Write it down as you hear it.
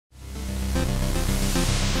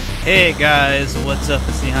Hey guys, what's up?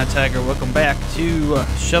 It's NihonTiger. Welcome back to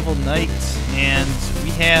Shovel Knight, and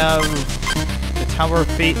we have the Tower of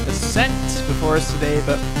Fate Ascent before us today,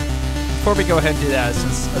 but before we go ahead and do that,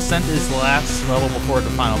 since Ascent is the last level before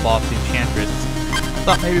the final boss, the Enchantress, I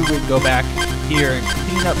thought maybe we'd go back here and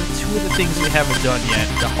clean up two of the things we haven't done yet,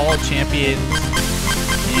 the Hall of Champions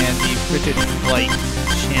and the Frigid Flight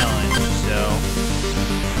Challenge. So,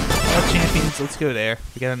 Hall of Champions, let's go there.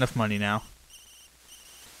 We got enough money now.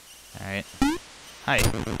 Alright. Hi.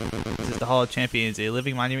 This is the Hall of Champions, a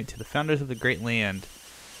living monument to the founders of the great land.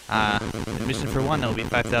 Admission for one, that will be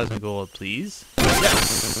 5,000 gold, please.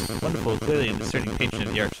 Yes! Wonderful, clearly a discerning patron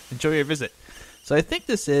of the arts. Enjoy your visit. So I think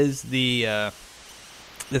this is the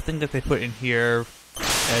thing that they put in here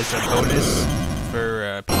as a bonus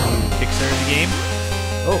for people who kickstarted the game.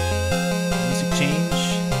 Oh! Music change.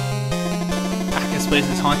 Ah, this place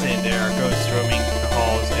is haunted. There are ghosts roaming the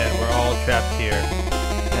halls, and we're all trapped here.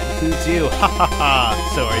 Includes you. Ha ha ha.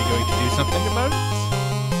 So are you going to do something about it?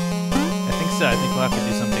 I think so. I think we'll have to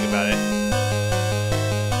do something about it.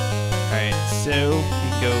 Alright, so we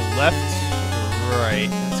go left,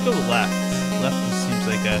 right. Let's go left. Left seems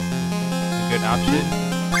like a good option.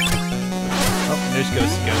 Oh, there's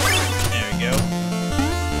Ghosty Ghost. There we go.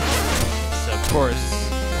 So of course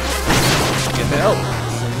get that. Oh,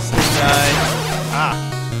 so this guy. Ah.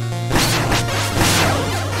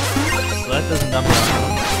 So that doesn't number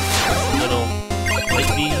on little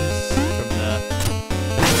light beams from the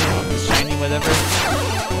shiny whatever.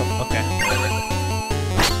 Oh, okay, whatever.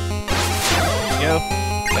 There we go.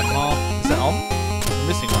 Got them all. Is that all? I'm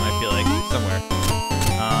missing one, I feel like, somewhere.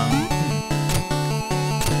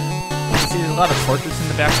 You can see there's a lot of portraits in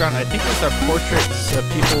the background. I think those are portraits of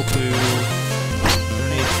people who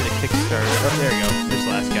donated to the Kickstarter. Oh, there we go. There's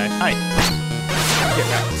the last guy. Hi. Get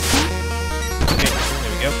wrapped. Okay,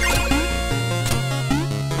 there we go.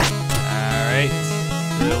 Alright,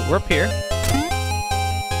 so we're up here.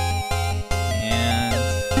 And...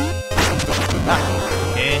 ah,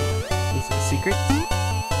 okay. Is it a secret?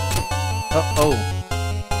 Oh. So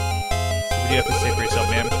what do you have to say for yourself,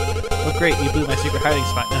 ma'am? Oh great, you blew my secret hiding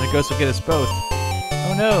spot. Now the ghost will get us both.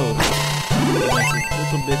 Oh no!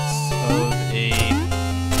 There's little bits of a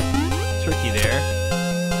turkey there.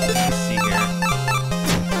 Let's see here.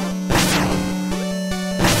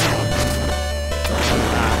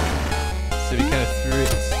 So we kind of threw it.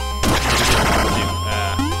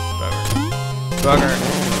 Bugger.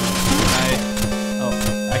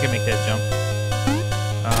 I can make that jump.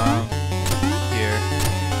 Here.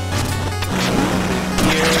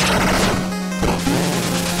 Here.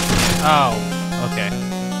 Oh, okay.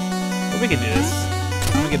 Well, we can do this.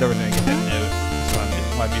 I'm gonna get over there and get that note. So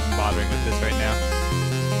why I'm even bothering with this right now.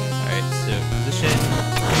 Alright, so position.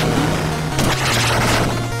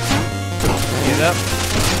 Get up.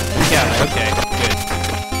 Yeah, okay, good.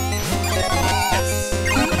 Yes.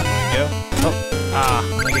 There we go. Oh,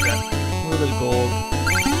 can I get that? A little bit of gold.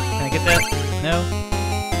 Can I get that? No?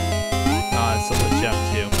 It's a little jump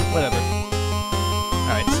too. Whatever.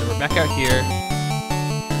 Alright, so we're back out here.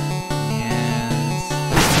 And...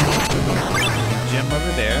 gem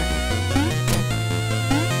over there.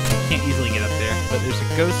 Can't easily get up there, but there's a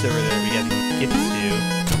ghost over there we gotta get to.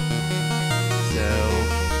 So...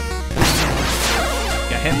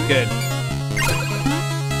 got him. Good.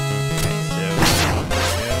 Okay, so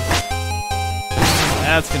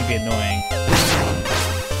that's gonna be annoying.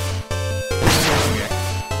 Okay.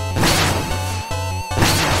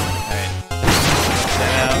 Alright. Check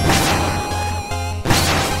that out.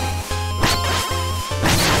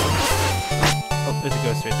 Oh, there's a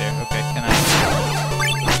ghost right there. Okay, can I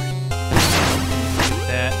get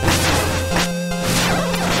that?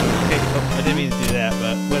 Okay, oh, I didn't mean to do that,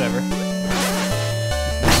 but whatever.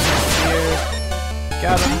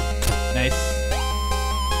 Got him. Nice.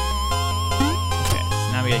 Okay, so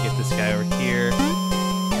now we gotta get this guy over here.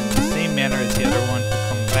 In the same manner as the other one to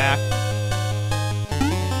come back.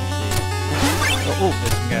 Oh,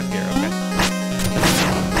 there's some guy here, okay.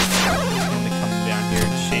 And they come down here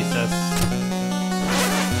and chase us.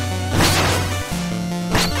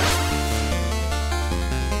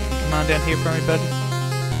 Come on down here for me, bud.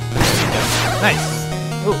 There we go. Nice!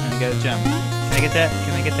 Oh, and I got a gem. Can I get that?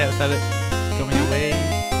 Can I get that without it going away?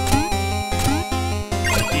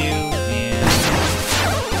 Thank you, and...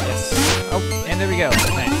 yes. Oh, and there we go.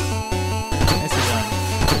 Nice. Nicely done.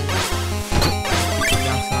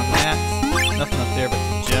 Bouncing on that. Nothing up there but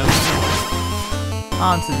some gems.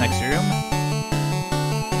 On to the next room.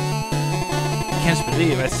 I can't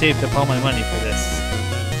believe I saved up all my money for this.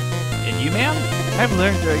 And you, ma'am? I've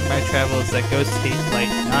learned during my travels that ghosts hate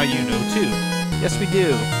light. Now you know too. Yes, we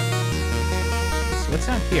do. what's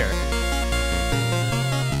down here?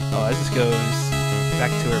 Oh, that just goes back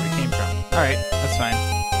to where we came from. Alright, that's fine.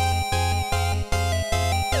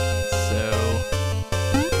 So,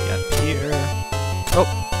 got here. Oh!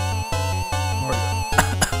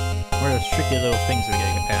 More of those tricky little things we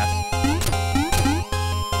gotta get past.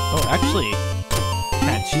 Oh, actually,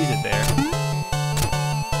 kind of cheese it there.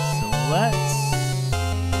 So let's...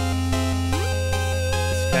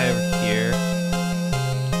 This guy over here.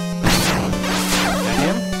 Got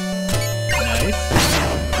him. Nice.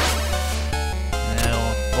 And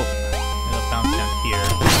that'll bounce down here.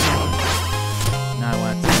 Now I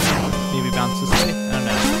want it to maybe bounce this way? I don't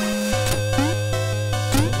know.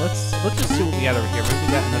 So let's just see what we got over here. Maybe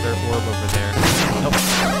we got another orb over there. Nope.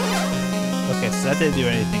 Okay, so that didn't do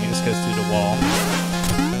anything. It just goes through the wall.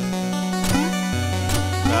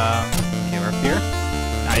 Okay, we're up here.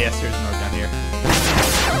 Ah, yes, there's an orb down here.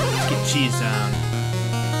 Let's get cheese down.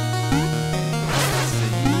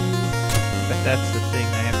 Bet that's the thing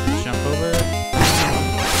I have to jump over.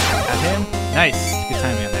 Got him. Nice. Good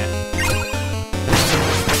timing on that.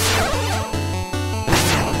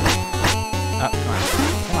 Oh, come on.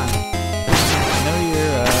 Come on. I know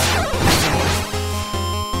you're,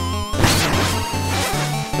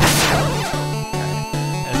 Alright.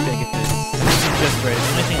 I just gotta get this just right. The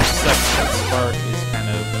only thing that sucks about Spark is kind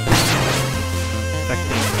of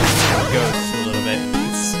affecting the ghosts a little bit.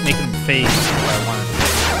 It's making them fade where I want it to.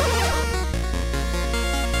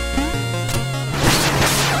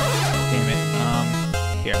 Damn it.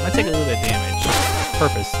 Here, I'm gonna take a little bit of damage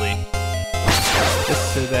purposely.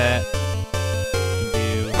 Just so that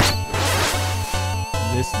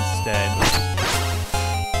this instead.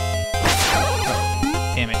 Oh,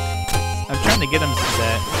 damn it. I'm trying to get him so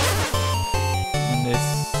that when this...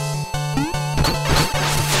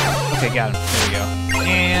 Okay, got him. There we go.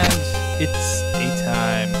 And it's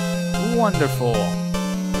daytime. Wonderful.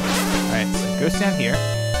 Alright, so it goes down here.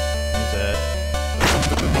 There's a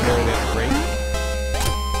area there to break.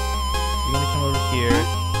 You're gonna come over here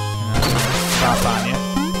and I'm gonna stop on you.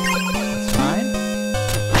 That's fine.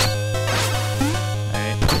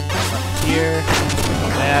 Here,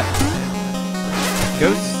 that,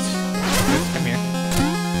 ghost, come here.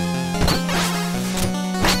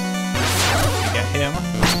 We got him.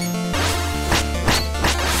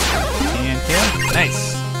 And him. Nice.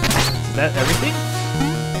 Is that everything?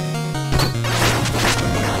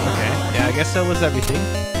 Okay, yeah, I guess that was everything.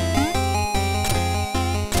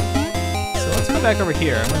 So let's go back over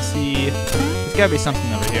here. I want to see, there's gotta be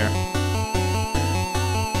something over here.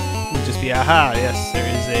 It would just be, aha, yes, there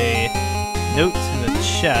is a note in the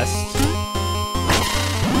chest.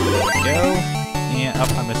 There we go. And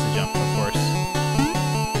up, I missed the jump, of course.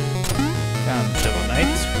 Down, Shovel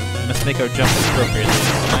Knight. We must make our jump appropriately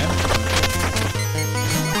this time.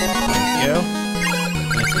 There we go.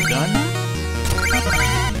 Nicely done.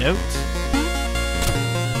 Note.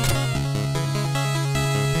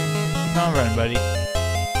 Keep on running, buddy.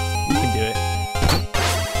 You can do it.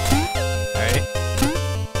 Alright.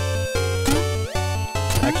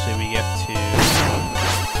 Actually, we get to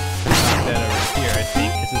knock that over here, I think,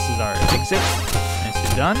 because this is our exit.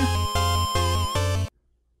 Nicely done.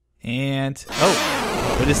 And, oh,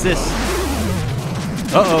 what is this?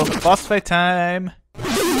 Uh-oh, boss fight time! There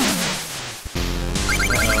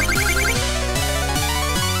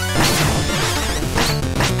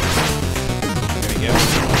we go.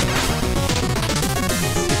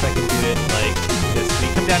 Let's see if I can do it like this. Can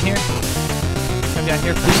you come down here? Come down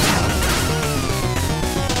here, please.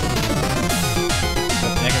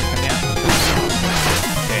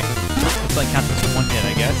 Looks like counts as one hit,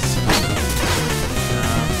 I guess.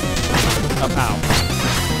 Oh, ow.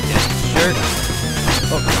 Yeah, sure.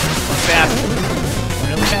 Oh, going fast. Going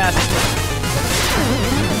really fast.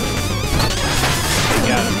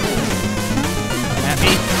 Got him. Come at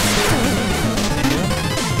me.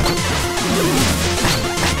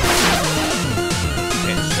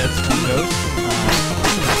 Okay, so that's one ghost.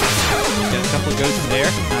 Got a couple of ghosts there.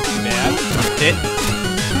 Not too bad. One hit.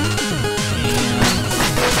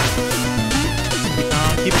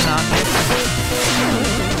 Keep an eye on it.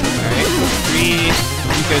 Alright, three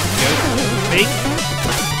ghosts go. Fake.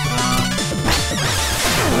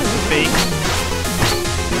 What's the fake?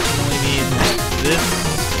 Only mean this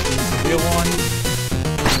is the real one.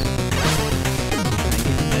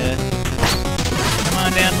 Come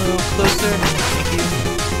on down a little closer. Thank you.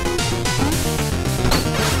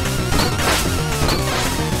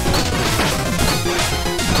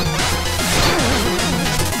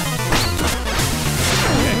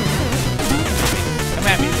 Come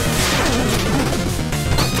at me, bro.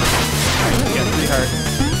 Alright, we got 3 hearts.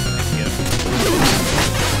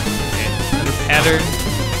 pattern.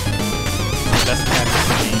 The best pattern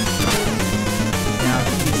for me. Now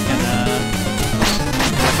he's gonna...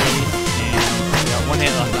 And we got 1 hit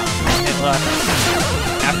left on him. 1 hit left.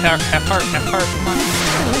 Half heart, half heart, half heart. Come on.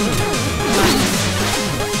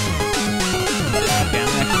 Okay, I'm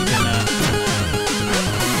actually gonna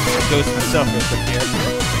ghost myself real quick here.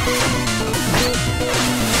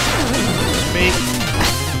 Fake.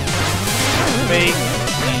 Fake.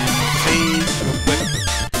 And phase real quick.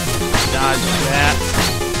 Dodge that.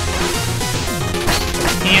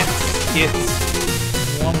 Can't get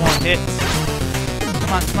 1 more hit.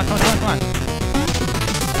 Come on, come on, come on, come on, come on.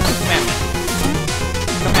 Come at me.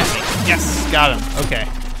 Come at me. Yes, got him. Okay,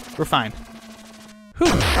 we're fine.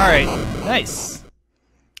 Whew. Alright, nice.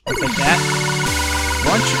 I'll take that.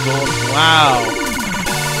 Bunch of gold. Wow.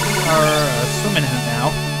 We are swimming in it now.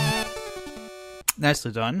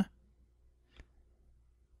 Nicely done.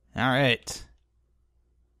 Alright.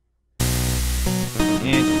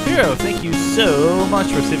 And Hero, thank you so much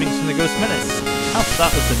for saving us from the Ghost Menace. How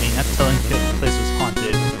thoughtless of me not telling the place was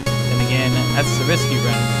haunted. Then again, that's the risky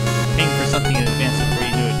run. Paying for something in advance before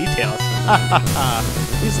you know the details. Ha ha ha.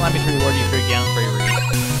 Please allow me to reward you for your gallant bravery.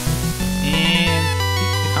 And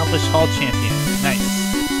accomplished Hall Champion. Nice.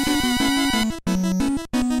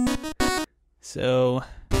 So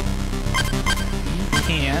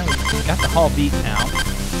we got the Hall beat now.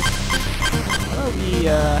 How about we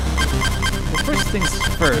well, first things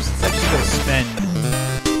first, let's actually go spend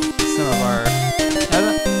some of our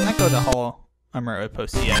not go to Hall Armor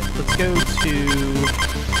Outpost yet. Let's go to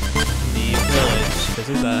the village, because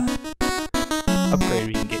there's a upgrade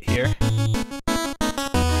we can get here.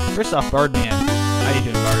 First off, Bardman. How you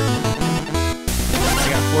doing, Bard? I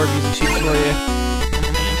got 4 music sheets for you.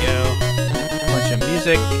 There you go. A bunch of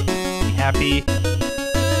music. Be happy.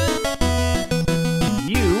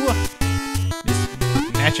 You, this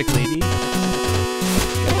magic lady,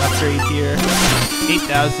 got an upgrade here.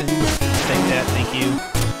 8,000. Take that, thank you.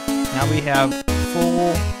 Now we have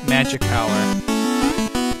full magic power.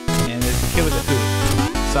 And there's a kid with a hoop.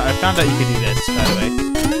 So I found out you could do this, by the way.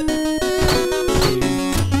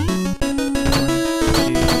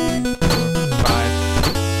 2, 3, 4, 5.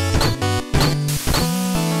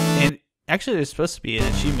 And actually there's supposed to be an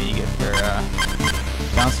achievement you get for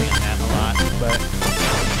bouncing on that a lot. But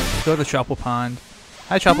go to Troupple Pond.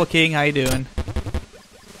 Hi Troupple King, how you doing?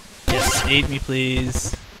 Yes, aid me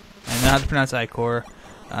please. I know how to pronounce Ichor.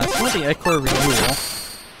 So the Ichor renewal.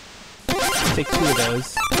 Let's take 2 of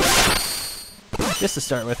those. Just to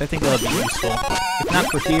start with, I think that'll be useful. If not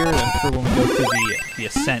for here, then for when we go to the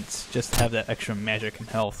ascent, just to have that extra magic and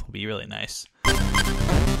health will be really nice.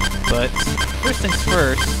 But first things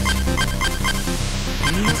first,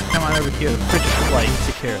 we need to come on over here to Frigid Flight to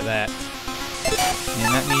take care of that.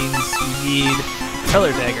 And that means we need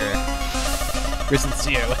Color Dagger. Risen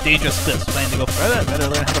Seer with dangerous cliffs, planning to go further, better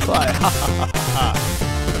learn how to fly. Ha ha ha ha.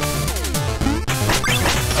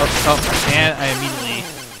 Oh, and I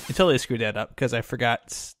totally screwed that up because I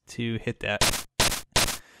forgot to hit that.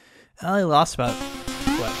 I only lost about,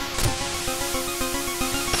 what?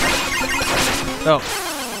 Oh,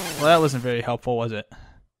 well that wasn't very helpful, was it?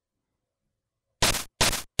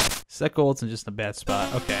 Set gold's in just a bad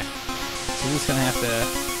spot. Okay, so we're just gonna have to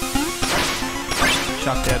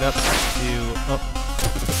chalk that up to,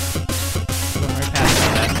 going right past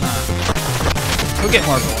that. We'll get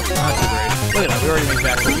more gold, not too great. Look at that, we already made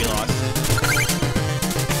back what we lost.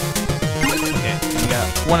 Okay, we got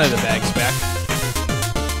 1 of the bags back.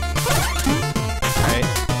 Alright.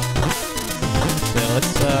 So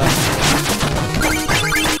let's,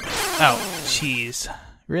 oh, jeez.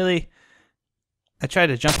 Really? I tried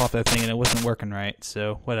to jump off that thing and it wasn't working right,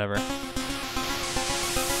 so whatever. So,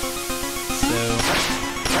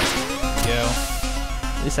 there we go.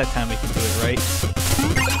 At least that time we can do it right.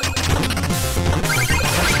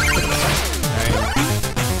 Alright.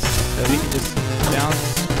 So we can just bounce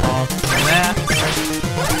off that.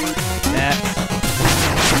 That.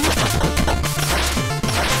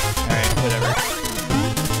 Alright, whatever.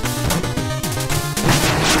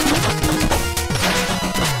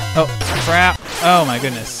 Oh, crap. Oh my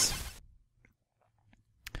goodness.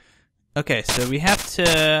 Okay, so we have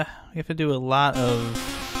to do a lot of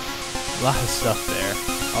stuff there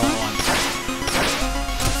all at once.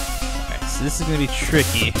 Alright, so this is gonna be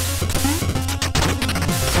tricky.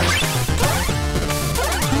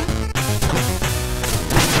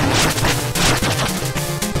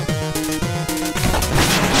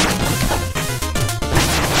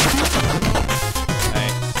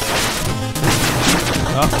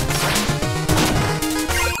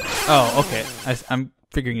 Oh, okay. I'm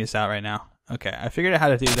figuring this out right now. Okay, I figured out how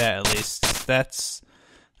to do that at least. That's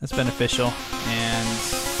That's beneficial. And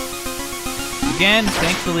again,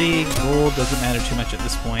 thankfully, gold doesn't matter too much at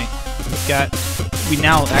this point. We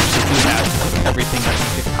now actually do have everything that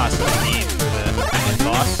we could possibly need for the end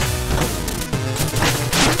boss.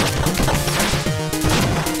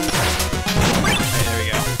 Okay, there we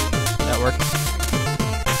go. That worked.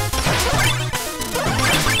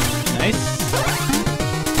 Nice.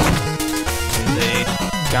 There's a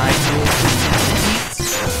guy tool to eat.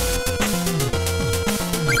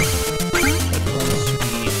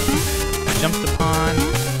 Jumped upon.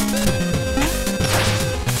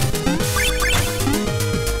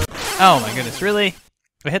 Oh my goodness, really?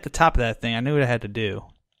 I hit the top of that thing. I knew what I had to do.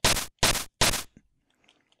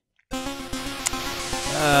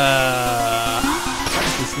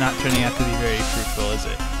 This is not turning out to be very fruitful, is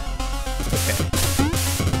it? Okay.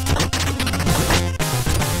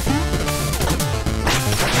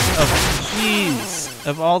 Oh, jeez.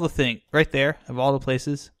 Of all the things. Right there. Of all the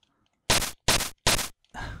places.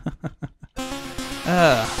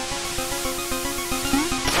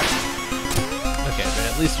 Okay, but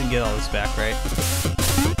at least we can get all this back, right?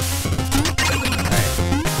 Alright.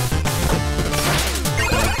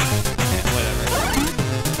 Yeah, whatever.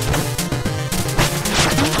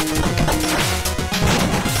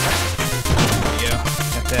 There we go.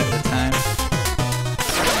 Got that at a time.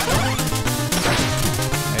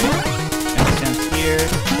 Alright. Bounce down here.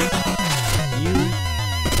 You.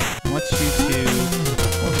 I want you to.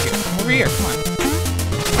 Over here. Over here. Come on.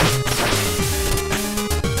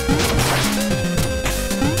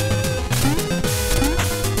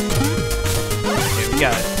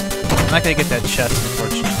 Got it. I'm not gonna get that chest,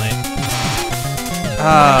 unfortunately.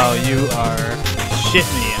 Oh, you are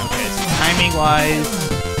shitting me. Okay, so timing-wise...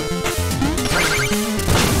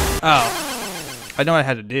 Oh. I know what I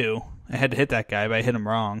had to do. I had to hit that guy, but I hit him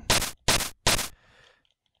wrong.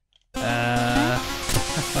 Maybe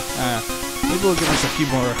we'll give this a few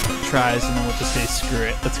more tries, and then we'll just say screw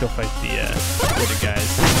it. Let's go fight the other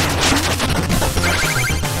guys.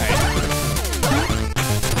 Alright.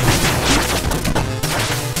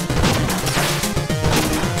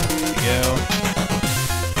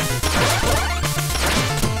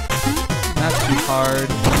 Not too hard.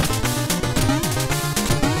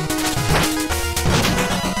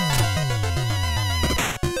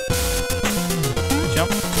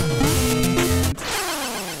 Jump. And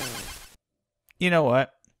you know what?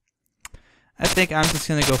 I think I'm just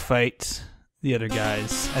gonna go fight the other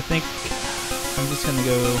guys. I think I'm just gonna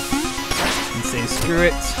go and say screw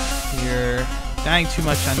it. You're dying too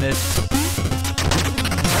much on this.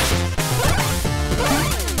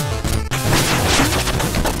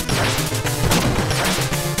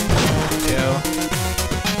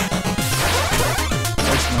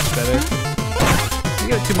 Better. Let's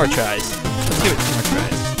give it 2 more tries. Let's give it 2 more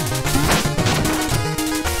tries.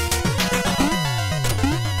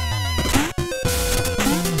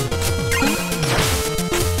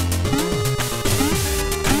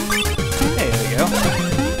 Hey, there we go.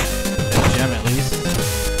 Got a gem at least.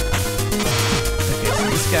 Okay, so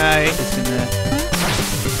this guy is gonna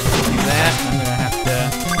do that, and I'm gonna have to...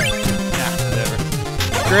 Yeah, whatever.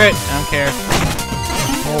 Screw it! I don't care.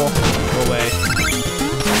 Oh, go away.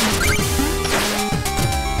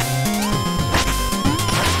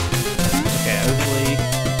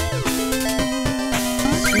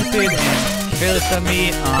 And careless of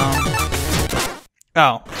me.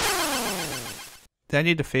 Oh. Did I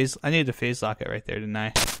need to phase? I needed to phase lock it right there, didn't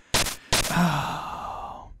I?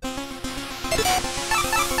 Oh. This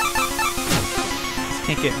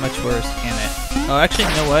can't get much worse, can it? Oh, actually,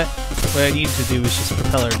 you know what? What I need to do is just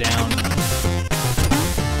propel her down.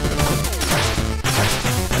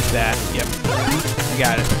 Like that. Yep. I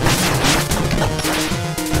got it.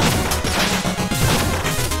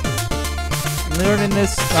 Learning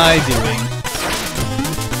this by doing.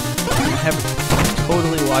 I haven't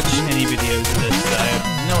totally watched any videos of this, so I have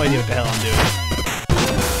no idea what the hell I'm doing.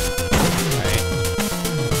 Alright.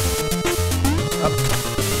 Up.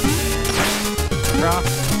 And across.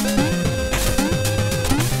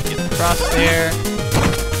 Get across there.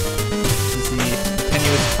 This is the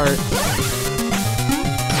tenuous part.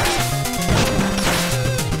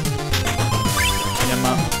 Get him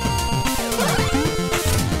up.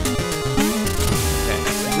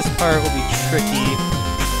 Part will be tricky.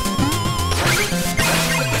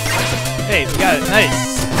 Hey, we got it. Nice.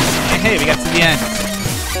 And hey, we got to the end.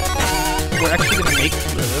 We're actually going to make a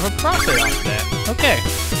little bit of a profit off that. Okay.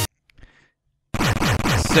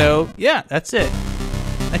 So, yeah, that's it.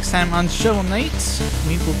 Next time on Shovel Knight,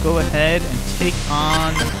 we will go ahead and take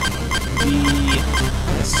on the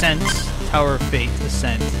Ascent, Tower of Fate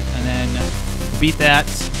Ascent, and then beat that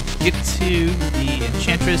get to the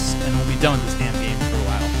Enchantress, and we'll be done with this damn game for a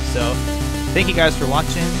while. So, thank you guys for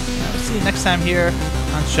watching. I'll see you next time here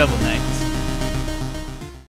on Shovel Knight.